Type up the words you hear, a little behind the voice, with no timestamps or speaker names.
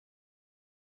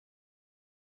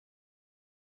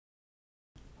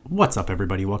What's up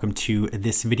everybody, welcome to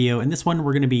this video. In this one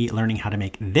we're going to be learning how to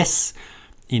make this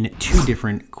in two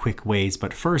different quick ways,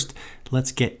 but first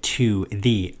let's get to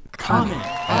the comment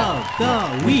of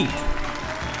the week.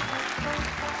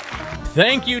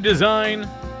 Thank you, Design.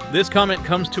 This comment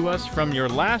comes to us from your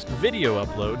last video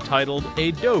upload titled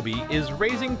Adobe is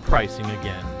raising pricing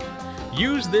again.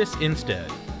 Use this instead,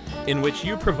 in which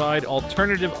you provide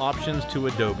alternative options to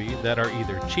Adobe that are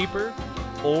either cheaper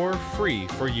or free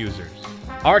for users.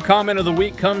 Our comment of the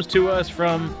week comes to us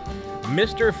from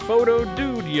Mr. Photo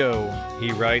Dude Yo.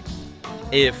 He writes,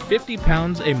 if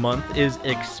 £50 a month is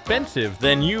expensive,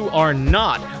 then you are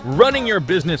not running your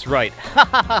business right. Ha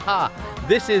ha ha ha.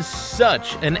 This is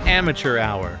such an amateur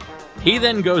hour. He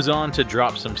then goes on to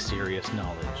drop some serious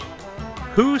knowledge.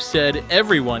 Who said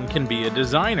everyone can be a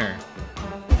designer?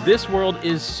 This world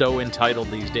is so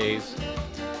entitled these days.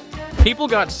 People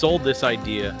got sold this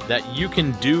idea that you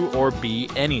can do or be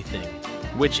anything,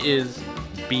 which is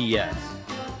BS.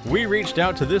 We reached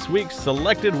out to this week's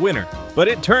selected winner, but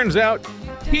it turns out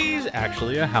he's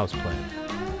actually a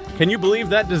houseplant. Can you believe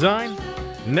that, Design?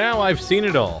 Now I've seen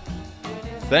it all.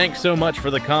 Thanks so much for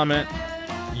the comment.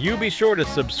 You be sure to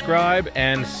subscribe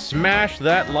and smash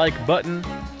that like button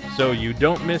so you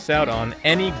don't miss out on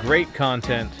any great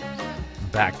content.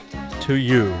 Back to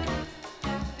you.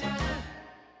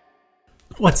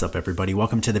 What's up everybody,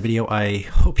 welcome to the video. I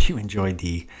hope you enjoyed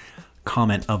the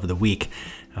comment of the week.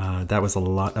 That was a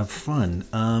lot of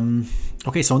fun.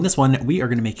 Okay, so in this one we are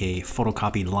going to make a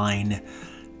photocopy line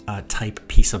type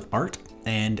piece of art,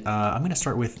 and I'm going to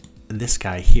start with this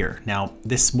guy here. Now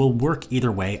this will work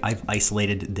either way. I've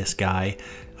isolated this guy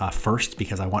first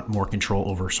because I want more control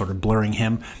over sort of blurring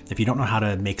him. If you don't know how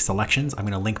to make selections, I'm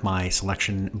going to link my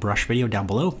selection brush video down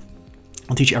below.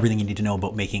 I'll teach you everything you need to know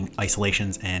about making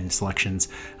isolations and selections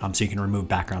so you can remove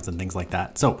backgrounds and things like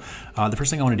that. So the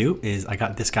first thing I want to do is I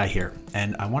got this guy here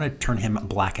and I want to turn him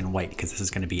black and white because this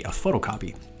is going to be a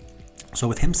photocopy. So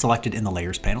with him selected in the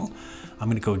layers panel, I'm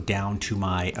going to go down to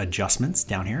my adjustments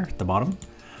down here at the bottom,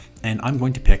 and I'm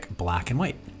going to pick black and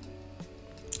white.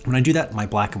 When I do that, my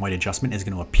black and white adjustment is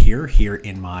going to appear here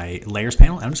in my layers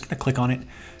panel, and I'm just going to click on it,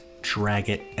 drag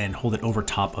it, and hold it over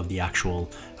top of the actual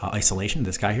isolation,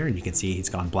 this guy here, and you can see he's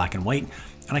gone black and white.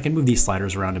 And I can move these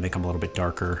sliders around to make them a little bit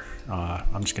darker.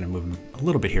 I'm just going to move them a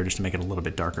little bit here just to make it a little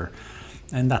bit darker,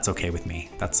 and that's okay with me.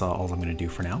 That's all I'm going to do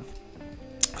for now.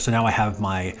 So now I have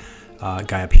my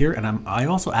guy up here, and I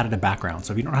also added a background.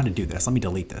 So if you don't know how to do this, let me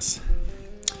delete this.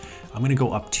 I'm going to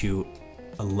go up to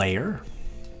a layer,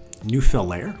 new fill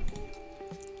layer.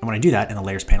 And when I do that in the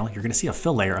layers panel, you're going to see a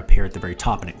fill layer appear at the very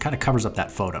top, and it kind of covers up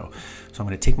that photo. So I'm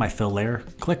going to take my fill layer,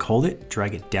 click, hold it,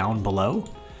 drag it down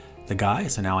below the guy.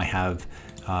 So now I have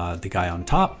the guy on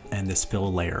top and this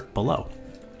fill layer below.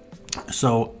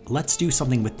 So let's do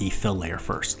something with the fill layer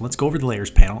first. Let's go over the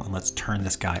layers panel and let's turn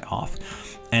this guy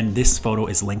off. And this photo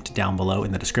is linked down below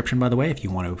in the description, by the way, if you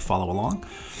want to follow along.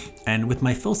 And with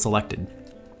my fill selected,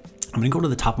 I'm going to go to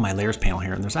the top of my layers panel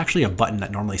here, and there's actually a button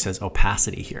that normally says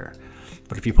opacity here.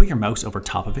 But if you put your mouse over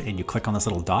top of it and you click on this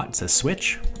little dot, it says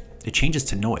switch, it changes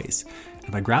to noise.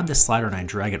 If I grab this slider and I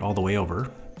drag it all the way over,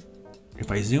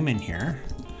 if I zoom in here,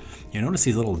 you'll notice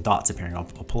these little dots appearing. I'll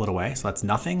pull it away. So that's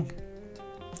nothing,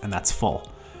 and that's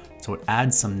full. So it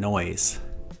adds some noise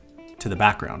to the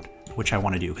background, which I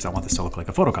want to do because I want this to look like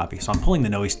a photocopy. So I'm pulling the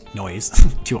noise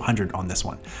to 100 on this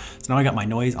one. So now I got my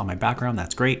noise on my background.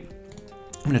 That's great.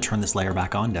 I'm going to turn this layer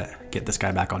back on to get this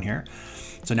guy back on here.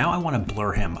 So now I want to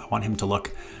blur him. I want him to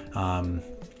look,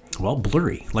 well,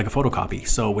 blurry, like a photocopy.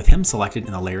 So with him selected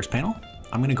in the layers panel,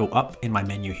 I'm going to go up in my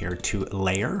menu here to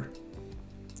layer,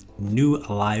 new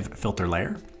live filter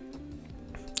layer.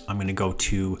 I'm going to go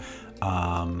to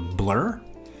blur,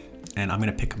 and I'm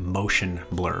going to pick motion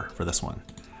blur for this one.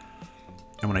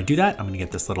 And when I do that, I'm going to get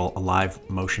this little live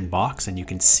motion box, and you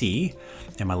can see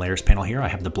in my layers panel here, I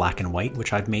have the black and white,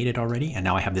 which I've made it already. And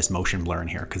now I have this motion blur in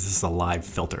here because this is a live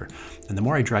filter. And the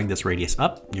more I drag this radius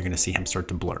up, you're going to see him start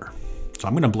to blur. So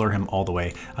I'm going to blur him all the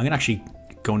way. I'm going to actually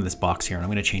go into this box here, and I'm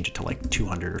going to change it to like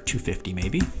 200 or 250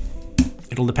 maybe.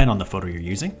 It'll depend on the photo you're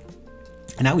using.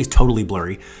 And now he's totally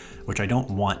blurry, which I don't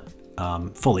want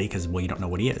fully because, well, you don't know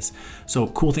what he is. So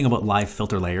cool thing about live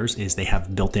filter layers is they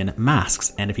have built-in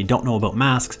masks. And if you don't know about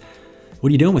masks, what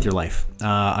are you doing with your life?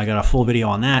 I got a full video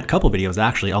on that, a couple videos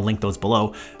actually. I'll link those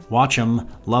below. Watch them,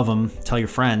 love them, tell your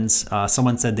friends.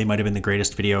 Someone said they might have been the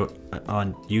greatest video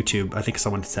on YouTube. I think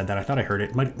someone said that. I thought I heard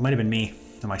it. Might have been me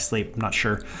in my sleep. I'm not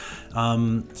sure.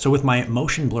 So with my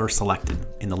motion blur selected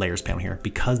in the layers panel here,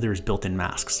 because there's built-in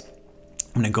masks,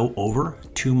 I'm going to go over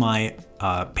to my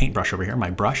paintbrush over here, my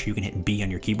brush. You can hit B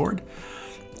on your keyboard,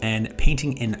 and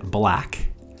painting in black,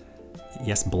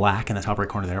 yes, black in the top right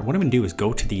corner there. What I'm gonna do is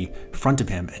go to the front of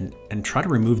him and try to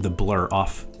remove the blur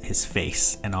off his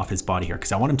face and off his body here,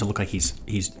 because I want him to look like he's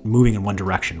moving in one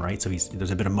direction, right? So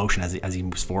there's a bit of motion as he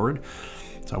moves forward.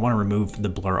 So I want to remove the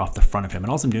blur off the front of him.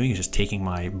 And all I'm doing is just taking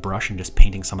my brush and just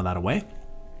painting some of that away.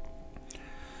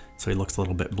 So he looks a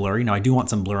little bit blurry. Now I do want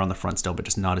some blur on the front still, but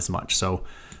just not as much. So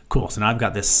cool. So now I've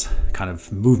got this kind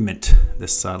of movement.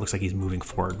 This looks like he's moving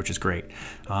forward, which is great.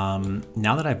 Now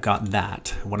that I've got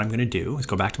that, what I'm going to do is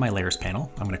go back to my layers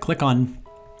panel. I'm going to click on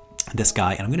this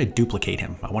guy and I'm going to duplicate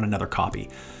him. I want another copy.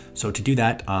 So to do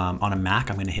that, on a Mac,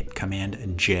 I'm going to hit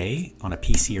Command J. On a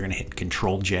PC, you're going to hit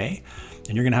Control J.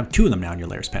 And you're going to have two of them now in your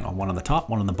layers panel, one on the top,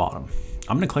 one on the bottom.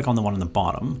 I'm going to click on the one on the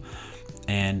bottom,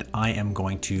 and I am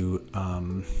going to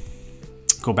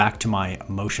go back to my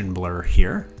motion blur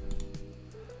here,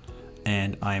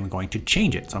 and I am going to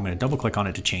change it. So I'm going to double click on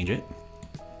it to change it,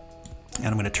 and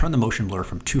I'm going to turn the motion blur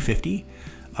from 250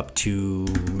 up to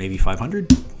maybe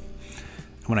 500.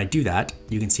 And when I do that,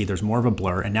 you can see there's more of a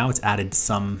blur, and now it's added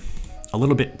a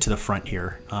little bit to the front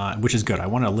here, which is good. I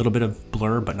want a little bit of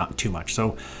blur, but not too much.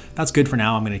 So that's good for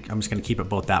now. I'm just gonna keep it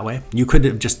both that way. You could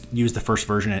have just used the first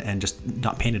version and just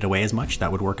not paint it away as much.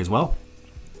 That would work as well.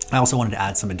 I also wanted to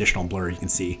add some additional blur. You can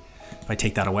see if I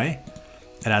take that away,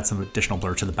 it adds some additional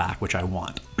blur to the back, which I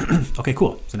want. Okay,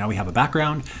 cool. So now we have a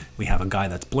background. We have a guy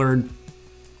that's blurred.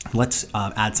 Let's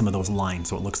add some of those lines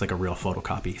so it looks like a real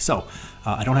photocopy. So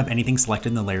I don't have anything selected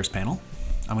in the layers panel.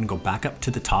 I'm gonna go back up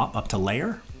to the top, up to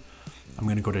layer. I'm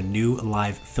going to go to New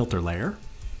Live Filter Layer.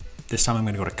 This time I'm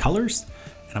going to go to Colors,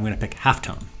 and I'm going to pick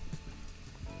Halftone.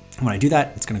 When I do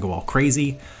that, it's going to go all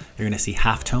crazy. You're going to see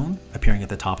Halftone appearing at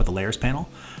the top of the Layers panel.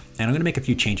 And I'm going to make a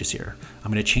few changes here.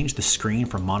 I'm going to change the screen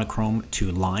from monochrome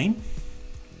to line.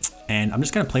 And I'm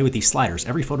just going to play with these sliders.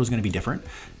 Every photo is going to be different,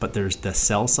 but there's the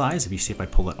cell size. If you see if I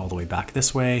pull it all the way back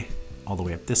this way, all the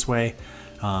way up this way,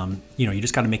 you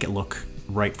just got to make it look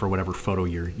right for whatever photo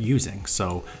you're using.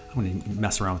 So I'm going to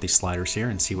mess around with these sliders here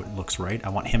and see what looks right. I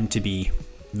want him to be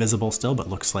visible still, but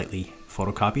look slightly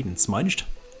photocopied and smudged.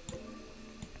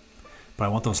 But I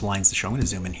want those lines to show. I'm going to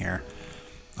zoom in here.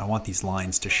 I want these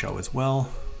lines to show as well.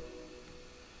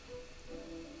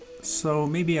 So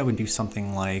maybe I would do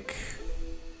something like,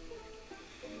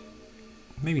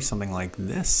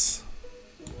 this.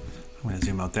 I'm going to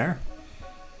zoom out there.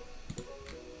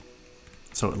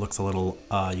 So it looks a little,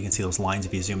 you can see those lines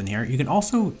if you zoom in here. You can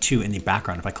also, too, in the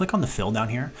background, if I click on the fill down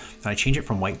here, and I change it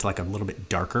from white to like a little bit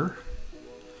darker,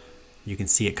 you can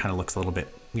see it kind of looks a little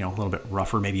bit, a little bit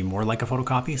rougher, maybe more like a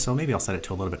photocopy. So maybe I'll set it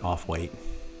to a little bit off-white,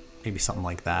 maybe something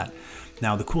like that.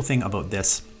 Now, the cool thing about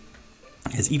this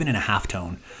is even in a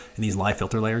halftone, in these live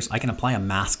filter layers, I can apply a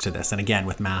mask to this. And again,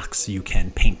 with masks, you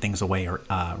can paint things away or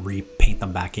repaint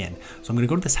them back in. So I'm going to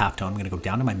go to this halftone. I'm going to go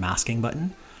down to my masking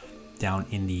button, down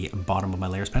in the bottom of my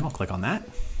layers panel, click on that,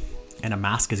 and a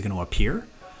mask is going to appear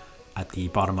at the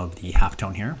bottom of the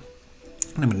halftone here.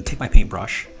 And I'm going to take my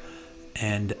paintbrush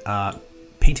and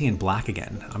painting in black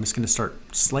again. I'm just going to start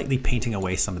slightly painting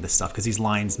away some of this stuff because these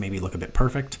lines maybe look a bit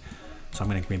perfect. So I'm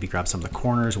going to maybe grab some of the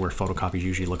corners where photocopies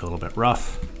usually look a little bit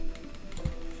rough.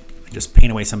 And just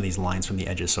paint away some of these lines from the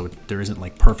edges so there isn't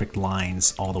like perfect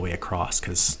lines all the way across,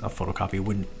 because a photocopy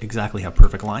wouldn't exactly have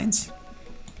perfect lines.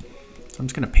 So I'm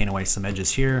just going to paint away some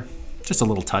edges here. Just a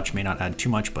little touch, may not add too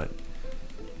much, but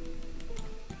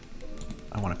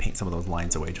I want to paint some of those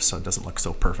lines away just so it doesn't look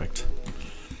so perfect.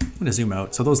 I'm going to zoom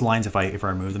out. So those lines, if I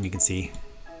remove them, you can see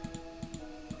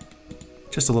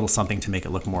just a little something to make it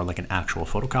look more like an actual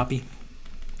photocopy.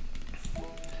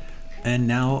 And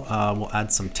now we'll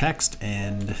add some text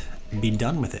and be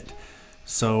done with it.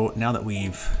 So now that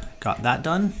we've got that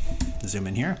done, zoom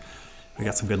in here. We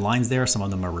got some good lines there. Some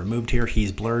of them are removed here.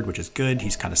 He's blurred, which is good.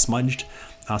 He's kind of smudged.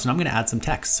 So now I'm going to add some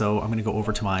text. So I'm going to go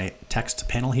over to my text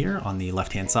panel here on the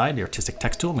left-hand side, the artistic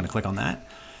text tool. I'm going to click on that.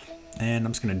 And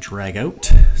I'm just going to drag out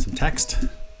some text.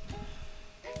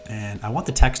 And I want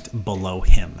the text below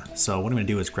him. So what I'm going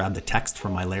to do is grab the text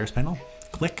from my layers panel,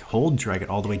 click, hold, drag it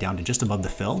all the way down to just above the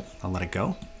fill. I'll let it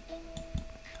go.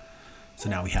 So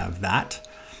now we have that.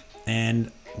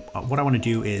 And what I want to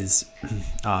do is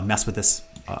mess with this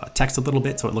text a little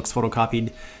bit so it looks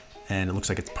photocopied and it looks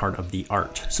like it's part of the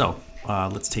art. So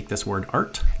let's take this word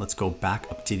art. Let's go back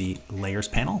up to the layers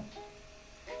panel,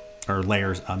 or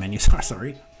layers menu,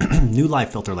 sorry. New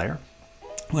live filter layer.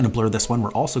 I'm going to blur this one.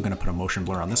 We're also going to put a motion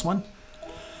blur on this one.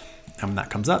 And when that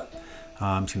comes up,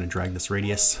 I'm just going to drag this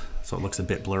radius so it looks a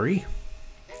bit blurry.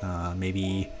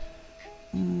 Maybe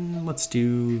let's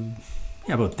do,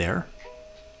 about there.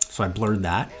 So I blurred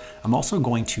that. I'm also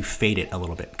going to fade it a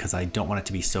little bit because I don't want it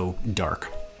to be so dark.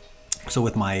 So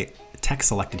with my text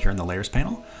selected here in the layers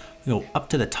panel. We go up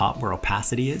to the top where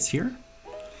opacity is here.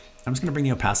 I'm just gonna bring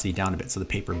the opacity down a bit so the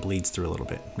paper bleeds through a little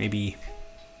bit. Maybe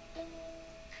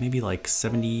like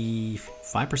 75%,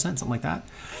 something like that.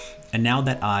 And now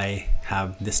that I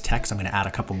have this text, I'm gonna add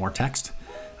a couple more text,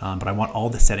 but I want all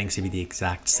the settings to be the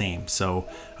exact same. So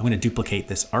I'm gonna duplicate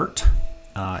this art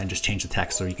and just change the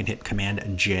text. So you can hit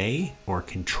Command J or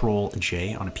Control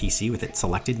J on a PC with it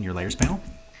selected in your layers panel.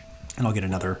 And I'll get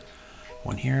another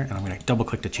one here, and I'm gonna double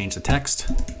click to change the text.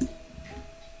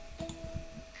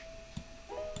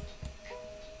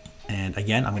 And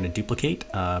again, I'm going to duplicate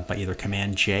by either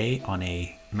Command J on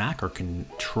a Mac or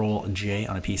Control J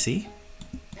on a PC.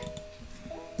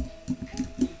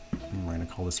 And we're going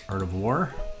to call this Art of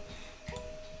War.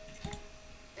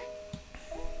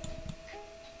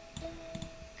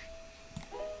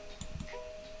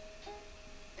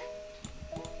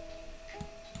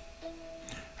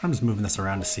 I'm just moving this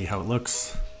around to see how it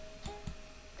looks.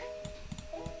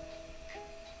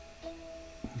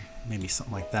 Maybe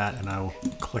something like that, and I'll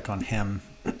click on him,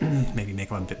 maybe make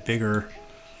him a bit bigger,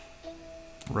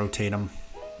 rotate him.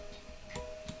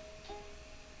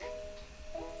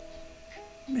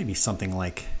 Maybe something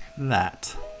like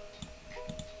that.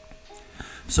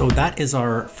 So that is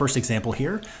our first example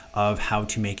here of how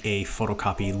to make a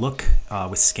photocopy look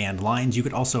with scanned lines. You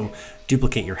could also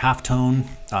duplicate your halftone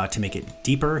to make it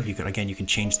deeper. You can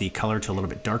change the color to a little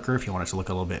bit darker if you want it to look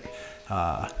a little bit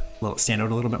stand out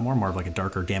a little bit more of like a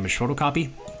darker damaged photocopy.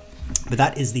 But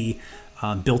that is the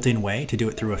built-in way to do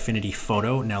it through Affinity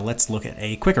Photo. Now let's look at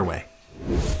a quicker way.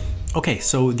 Okay,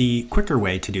 so the quicker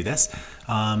way to do this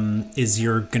is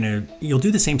you'll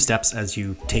do the same steps as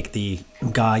you take the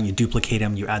guy, you duplicate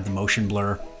him, you add the motion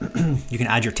blur. You can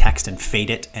add your text and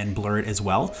fade it and blur it as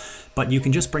well. But you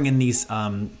can just bring in these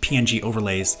PNG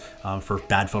overlays for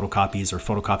bad photocopies or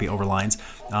photocopy overlines.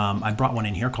 I brought one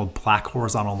in here called Black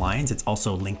Horizontal Lines. It's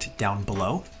also linked down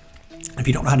below. If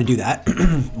you don't know how to do that,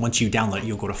 once you download it,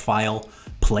 you'll go to File,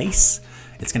 Place.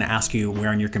 It's going to ask you where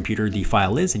on your computer the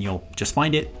file is, and you'll just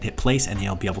find it, hit place, and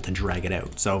you'll be able to drag it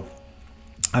out. So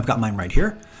I've got mine right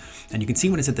here, and you can see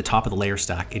when it's at the top of the layer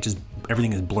stack,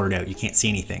 everything is blurred out. You can't see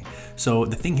anything. So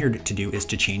the thing here to do is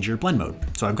to change your blend mode.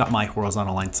 So I've got my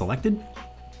horizontal line selected.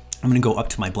 I'm going to go up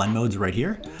to my blend modes right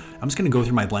here. I'm just going to go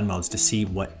through my blend modes to see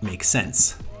what makes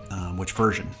sense, which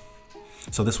version.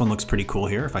 So this one looks pretty cool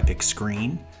here. If I pick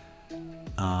screen,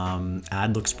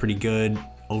 add looks pretty good,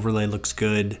 overlay looks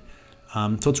good.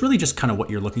 So it's really just kind of what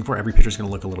you're looking for. Every picture is going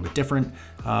to look a little bit different.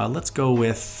 Let's go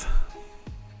with,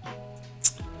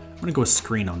 I'm going to go with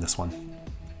screen on this one,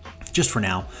 just for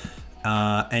now.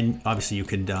 And obviously you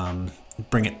could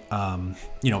bring it,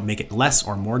 make it less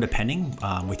or more depending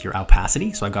with your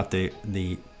opacity. So I've got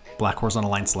the black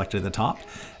horizontal line selected at the top,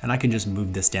 and I can just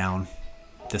move this down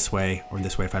this way or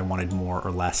this way if I wanted more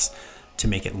or less to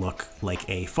make it look like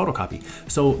a photocopy.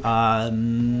 So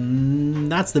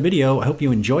that's the video. I hope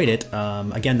you enjoyed it.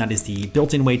 Again, that is the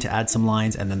built-in way to add some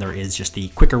lines, and then there is just the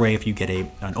quicker way if you get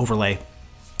an overlay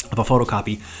of a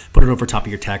photocopy, put it over top of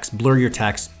your text, blur your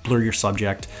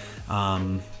subject,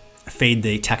 fade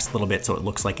the text a little bit so it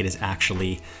looks like it is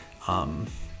actually on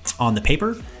the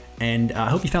paper. And I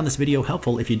hope you found this video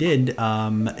helpful. If you did,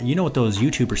 you know what those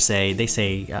YouTubers say. They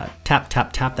say tap,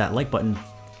 tap, tap that like button.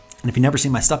 And if you've never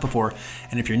seen my stuff before,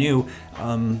 and if you're new,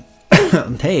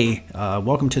 hey,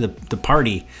 welcome to the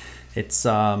party. It's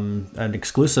an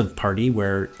exclusive party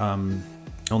where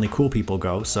only cool people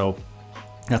go, so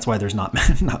that's why there's not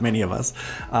many of us.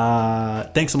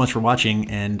 Thanks so much for watching,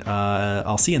 and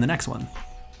I'll see you in the next one.